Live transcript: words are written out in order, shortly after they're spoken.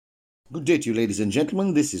Good day to you, ladies and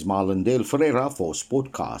gentlemen. This is Marlon Dale Ferreira for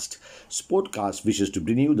Sportcast. Sportcast wishes to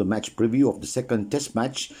bring you the match preview of the second Test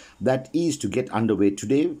match that is to get underway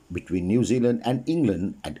today between New Zealand and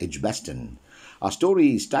England at Edgbaston. Our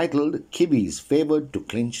story is titled Kiwis Favoured to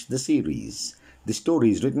Clinch the Series. The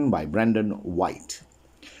story is written by Brandon White.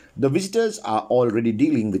 The visitors are already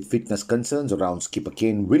dealing with fitness concerns around skipper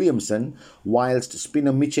Kane Williamson, whilst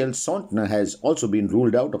spinner Mitchell Santner has also been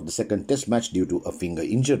ruled out of the second Test match due to a finger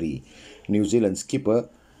injury. New Zealand skipper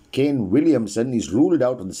Kane Williamson is ruled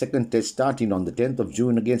out of the second Test starting on the 10th of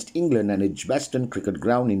June against England at Edgbaston Cricket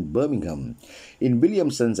Ground in Birmingham. In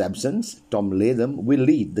Williamson's absence, Tom Latham will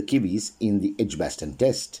lead the Kiwis in the Edgbaston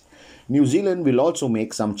Test. New Zealand will also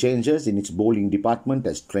make some changes in its bowling department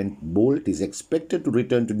as Trent Boult is expected to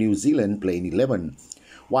return to New Zealand playing 11,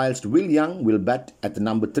 whilst Will Young will bat at the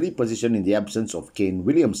number 3 position in the absence of Kane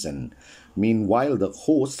Williamson. Meanwhile, the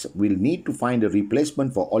hosts will need to find a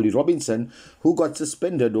replacement for Ollie Robinson, who got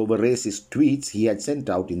suspended over racist tweets he had sent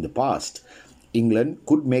out in the past. England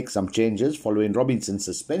could make some changes following Robinson's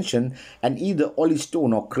suspension, and either Ollie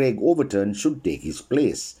Stone or Craig Overton should take his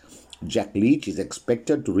place. Jack Leach is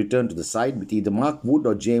expected to return to the side with either Mark Wood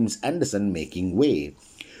or James Anderson making way.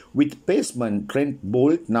 With paceman Trent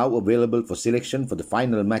Boult now available for selection for the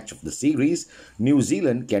final match of the series, New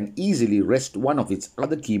Zealand can easily rest one of its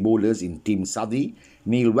other key bowlers in Tim Southee,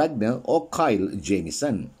 Neil Wagner or Kyle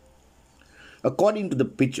Jamieson. According to the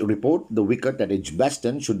pitch report, the wicket at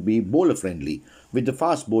Edgbaston should be bowler-friendly, with the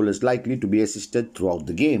fast bowlers likely to be assisted throughout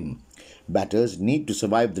the game. Batters need to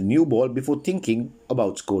survive the new ball before thinking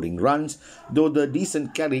about scoring runs, though the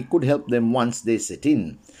decent carry could help them once they set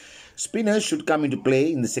in. Spinners should come into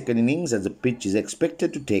play in the second innings as the pitch is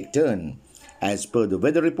expected to take turn. As per the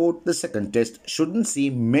weather report, the second test shouldn't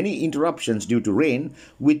see many interruptions due to rain,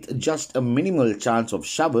 with just a minimal chance of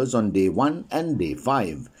showers on day 1 and day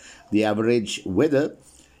 5. The average weather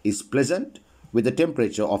is pleasant with a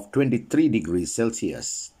temperature of 23 degrees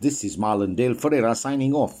Celsius. This is Marlon Dale Ferreira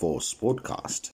signing off for Sportcast.